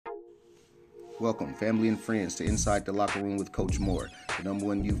Welcome, family and friends, to Inside the Locker Room with Coach Moore, the number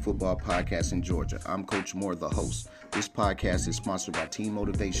one youth football podcast in Georgia. I'm Coach Moore, the host. This podcast is sponsored by Team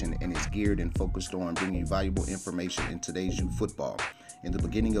Motivation and is geared and focused on bringing you valuable information in today's youth football. In the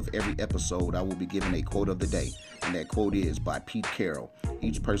beginning of every episode, I will be given a quote of the day, and that quote is by Pete Carroll.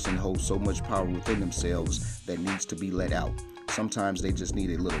 Each person holds so much power within themselves that needs to be let out. Sometimes they just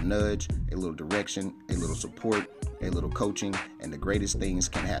need a little nudge, a little direction, a little support, a little coaching, and the greatest things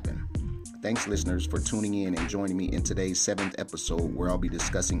can happen. Thanks, listeners, for tuning in and joining me in today's 7th episode where I'll be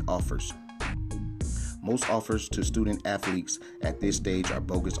discussing offers. Most offers to student athletes at this stage are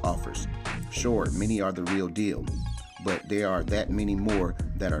bogus offers. Sure, many are the real deal, but there are that many more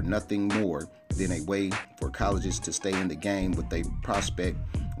that are nothing more than a way for colleges to stay in the game with a prospect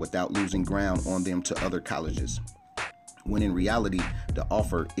without losing ground on them to other colleges. When in reality, the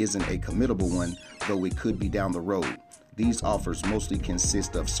offer isn't a committable one, though it could be down the road. These offers mostly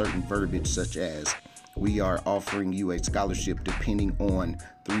consist of certain verbiage such as, we are offering you a scholarship depending on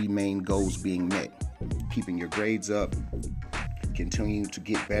 3 main goals being met: keeping your grades up, continuing to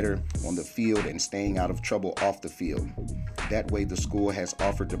get better on the field, and staying out of trouble off the field. That way the school has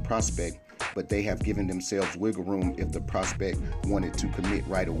offered the prospect, but they have given themselves wiggle room if the prospect wanted to commit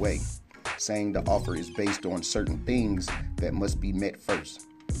right away, saying the offer is based on certain things that must be met first.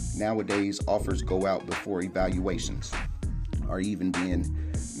 Nowadays, offers go out before evaluations are even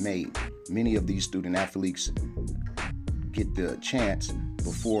being made. Many of these student athletes get the chance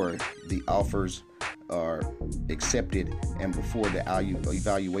before the offers are accepted and before the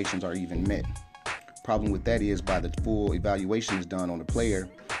evaluations are even met. Problem with that is, by the full evaluation is done on the player,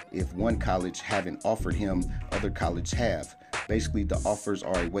 if one college haven't offered him, other colleges have. Basically, the offers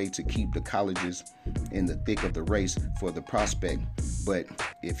are a way to keep the colleges in the thick of the race for the prospect, but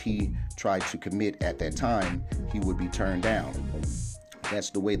if he tried to commit at that time, he would be turned down.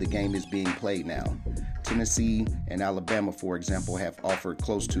 That's the way the game is being played now. Tennessee and Alabama, for example, have offered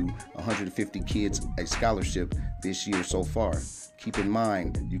close to 150 kids a scholarship this year so far. Keep in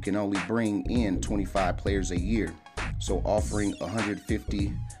mind, you can only bring in 25 players a year, so offering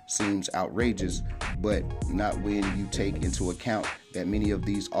 150 seems outrageous, but not when you take into account that many of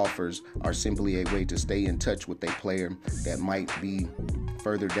these offers are simply a way to stay in touch with a player that might be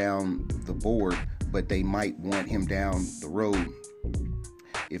further down the board, but they might want him down the road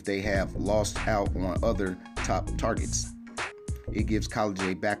if they have lost out on other top targets. It gives college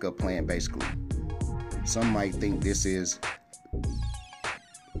a backup plan, basically. Some might think this is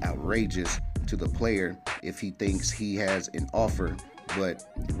outrageous to the player if he thinks he has an offer, but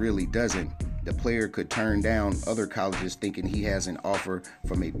really doesn't. The player could turn down other colleges thinking he has an offer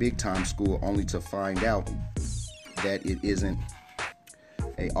from a big-time school only to find out that it isn't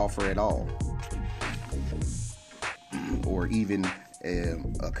an offer at all, or even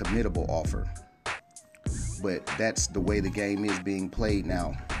a committable offer. But that's the way the game is being played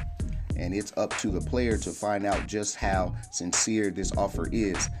now, and it's up to the player to find out just how sincere this offer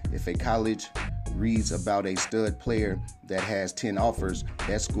is. If a college reads about a stud player that has 10 offers,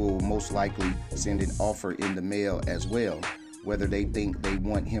 that school will most likely send an offer in the mail as well, whether they think they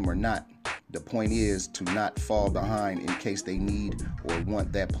want him or not. The point is to not fall behind in case they need or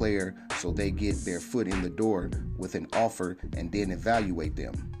want that player, so they get their foot in the door with an offer and then evaluate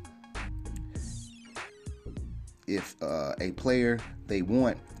them. If a player they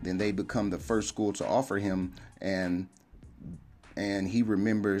want, then they become the first school to offer him, and he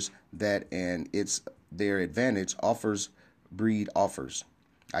remembers that, and it's their advantage. Offers breed offers.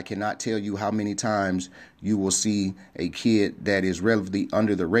 I cannot tell you how many times you will see a kid that is relatively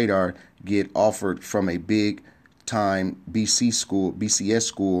under the radar get offered from a big time BCS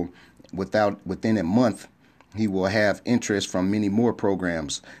school. Within a month, he will have interest from many more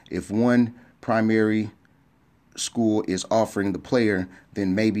programs. If one primary school is offering the player,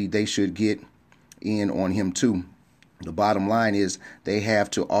 then maybe they should get in on him too. The bottom line is they have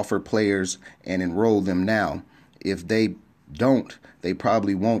to offer players and enroll them now. If they don't, they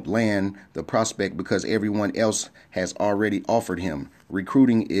probably won't land the prospect because everyone else has already offered him.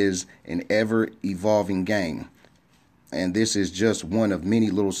 Recruiting is an ever-evolving game, and this is just one of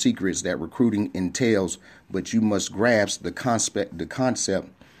many little secrets that recruiting entails, but you must grasp the concept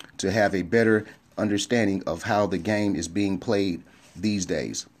to have a better understanding of how the game is being played these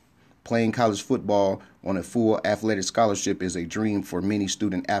days. Playing college football on a full athletic scholarship is a dream for many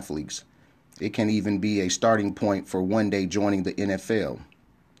student athletes. It can even be a starting point for one day joining the NFL,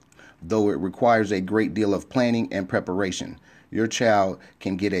 though it requires a great deal of planning and preparation. Your child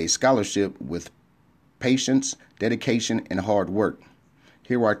can get a scholarship with patience, dedication, and hard work.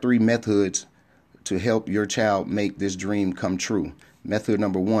 Here are 3 methods to help your child make this dream come true. Method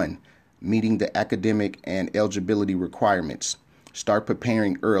number 1, meeting the academic and eligibility requirements. Start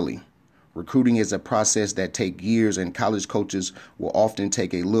preparing early. Recruiting is a process that takes years, and college coaches will often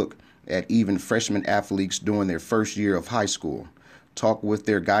take a look at even freshman athletes during their first year of high school. Talk with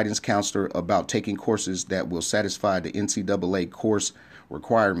their guidance counselor about taking courses that will satisfy the NCAA course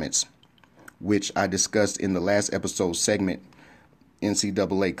requirements, which I discussed in the last episode segment,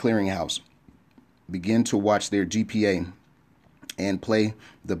 NCAA Clearinghouse. Begin to watch their GPA and play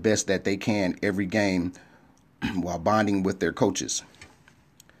the best that they can every game while bonding with their coaches.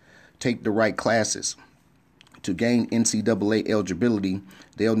 Take the right classes. To gain NCAA eligibility,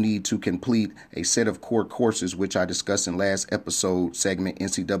 they'll need to complete a set of core courses, which I discussed in last episode segment,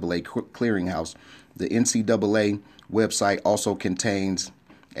 NCAA Clearinghouse. The NCAA website also contains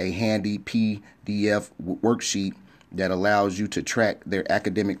a handy PDF worksheet that allows you to track their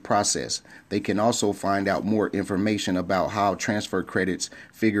academic process. They can also find out more information about how transfer credits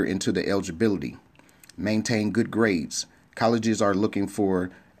figure into the eligibility. Maintain good grades. Colleges are looking for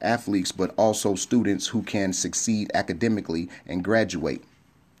athletes, but also students who can succeed academically and graduate.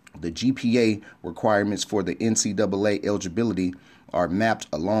 The GPA requirements for the NCAA eligibility are mapped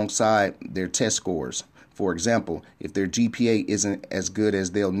alongside their test scores. For example, if their GPA isn't as good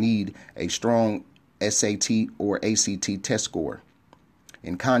as they'll need a strong SAT or ACT test score.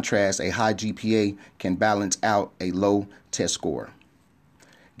 In contrast, a high GPA can balance out a low test score.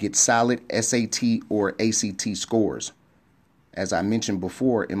 Get solid SAT or ACT scores. As I mentioned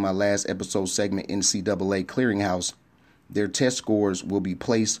before in my last episode segment, NCAA Clearinghouse, their test scores will be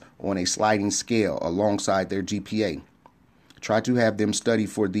placed on a sliding scale alongside their GPA. Try to have them study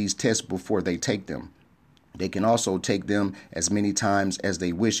for these tests before they take them. They can also take them as many times as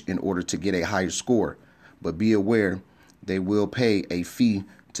they wish in order to get a higher score, but be aware they will pay a fee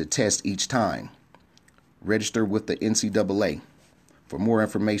to test each time. Register with the NCAA. For more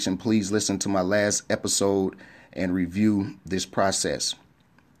information, please listen to my last episode and review this process.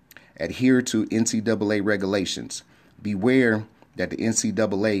 Adhere to NCAA regulations. Beware that the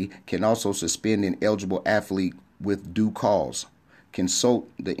NCAA can also suspend an eligible athlete with due cause. Consult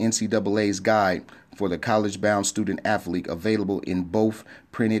the NCAA's guide for the college-bound student athlete, available in both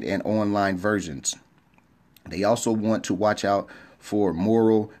printed and online versions. They also want to watch out for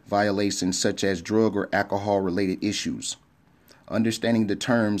moral violations such as drug or alcohol-related issues. Understanding the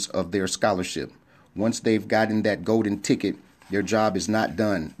terms of their scholarship. Once they've gotten that golden ticket, their job is not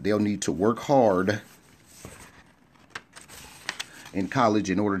done. They'll need to work hard in college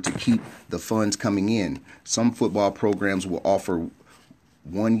in order to keep the funds coming in. Some football programs will offer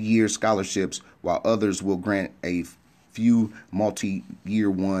one-year scholarships, while others will grant a few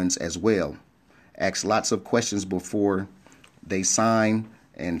multi-year ones as well. Ask lots of questions before they sign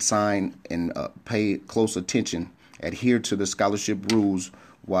and pay close attention. Adhere to the scholarship rules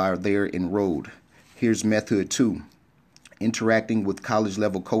while they're enrolled. Here's method 2. Interacting with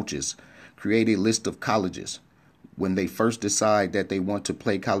college-level coaches. Create a list of colleges. When they first decide that they want to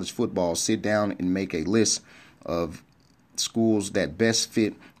play college football, sit down and make a list of schools that best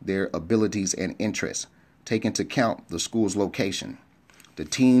fit their abilities and interests. Take into account the school's location, the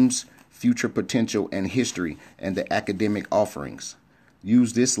team's future potential and history, and the academic offerings.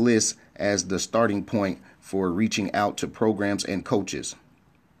 Use this list as the starting point for reaching out to programs and coaches.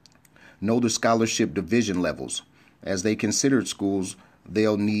 Know the scholarship division levels. As they consider schools,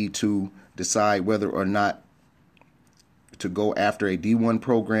 they'll need to decide whether or not to go after a D1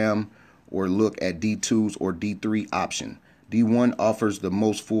 program or look at D2s or D3 option. D1 offers the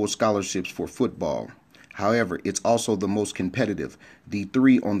most full scholarships for football. However, it's also the most competitive.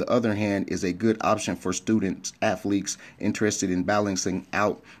 D3, on the other hand, is a good option for students, athletes interested in balancing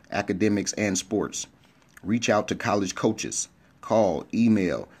out academics and sports. Reach out to college coaches. Call,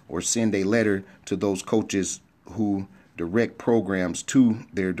 email, or send a letter to those coaches who direct programs to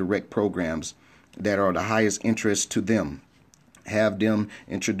their direct programs that are the highest interest to them. Have them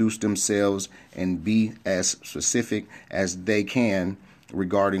introduce themselves and be as specific as they can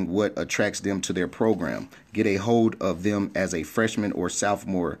regarding what attracts them to their program. Get a hold of them as a freshman or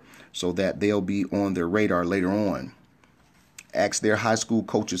sophomore so that they'll be on their radar later on. Ask their high school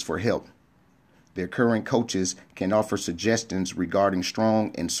coaches for help. Their current coaches can offer suggestions regarding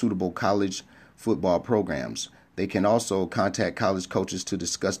strong and suitable college football programs. They can also contact college coaches to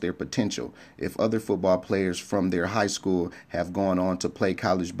discuss their potential. If other football players from their high school have gone on to play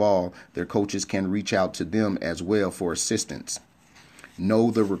college ball, their coaches can reach out to them as well for assistance.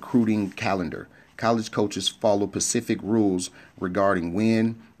 Know the recruiting calendar. College coaches follow specific rules regarding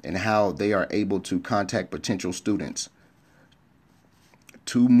when and how they are able to contact potential students.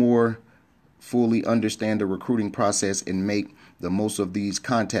 To more fully understand the recruiting process and make the most of these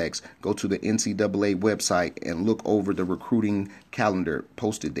contacts, go to the NCAA website and look over the recruiting calendar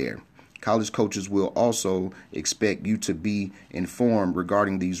posted there. College coaches will also expect you to be informed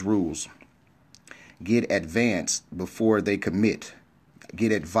regarding these rules. Get advice before they commit.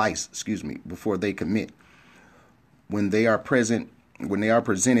 When they are presented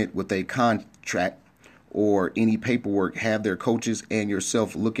with a contract or any paperwork, have their coaches and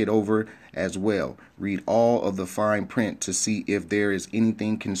yourself look it over as well. Read all of the fine print to see if there is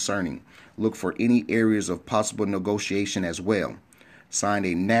anything concerning. Look for any areas of possible negotiation as well. Sign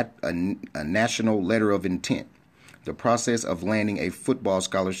a national letter of intent. The process of landing a football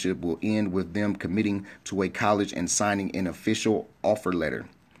scholarship will end with them committing to a college and signing an official offer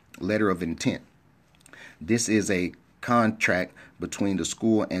letter of intent. This is a contract between the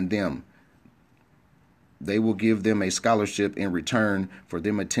school and them. They will give them a scholarship in return for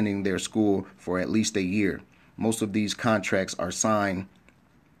them attending their school for at least a year. Most of these contracts are signed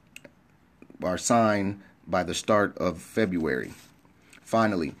by the start of February.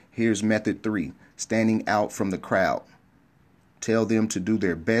 Finally, here's method 3, standing out from the crowd. Tell them to do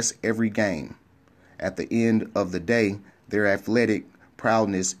their best every game. At the end of the day, their athletic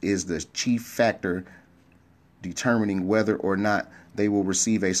prowess is the chief factor determining whether or not they will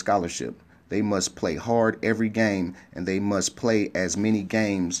receive a scholarship. They must play hard every game, and they must play as many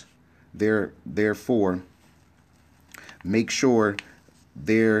games. Therefore, make sure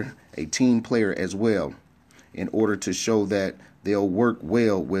they're a team player as well, in order to show that they'll work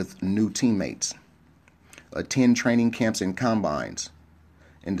well with new teammates. Attend training camps and combines.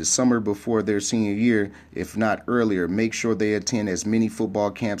 In the summer before their senior year, if not earlier, make sure they attend as many football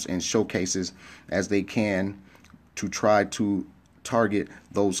camps and showcases as they can to try to target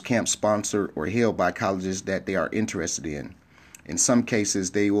those camps sponsored or held by colleges that they are interested in. In some cases,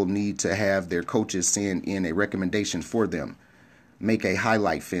 they will need to have their coaches send in a recommendation for them. Make a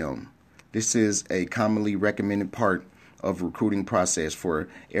highlight film. This is a commonly recommended part of recruiting process for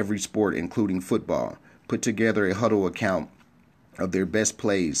every sport, including football. Put together a huddle account of their best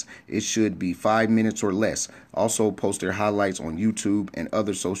plays. It should be 5 minutes or less. Also post their highlights on YouTube and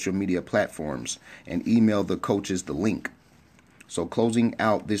other social media platforms and email the coaches the link. So closing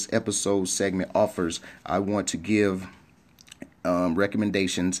out this episode segment offers, I want to give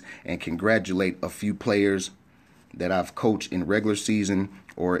recommendations and congratulate a few players that I've coached in regular season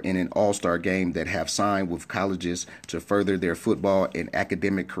or in an all-star game that have signed with colleges to further their football and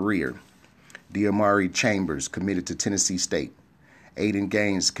academic career. Diamari Chambers committed to Tennessee State. Aiden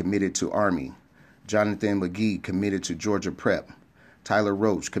Gaines committed to Army. Jonathan McGee committed to Georgia Prep. Tyler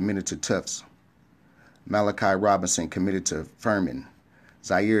Roach committed to Tufts. Malachi Robinson committed to Furman.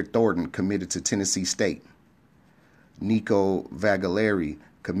 Zaire Thornton committed to Tennessee State. Nico Vagalari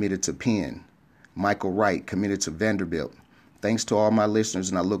committed to Penn. Michael Wright committed to Vanderbilt. Thanks to all my listeners,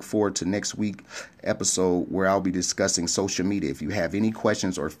 and I look forward to next week's episode where I'll be discussing social media. If you have any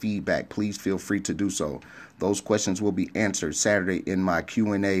questions or feedback, please feel free to do so. Those questions will be answered Saturday in my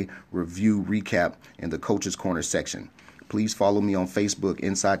Q&A review recap in the Coach's Corner section. Please follow me on Facebook,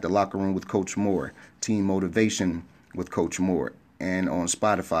 Inside the Locker Room with Coach Moore, Team Motivation with Coach Moore, and on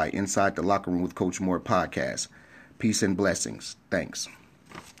Spotify, Inside the Locker Room with Coach Moore podcast. Peace and blessings. Thanks.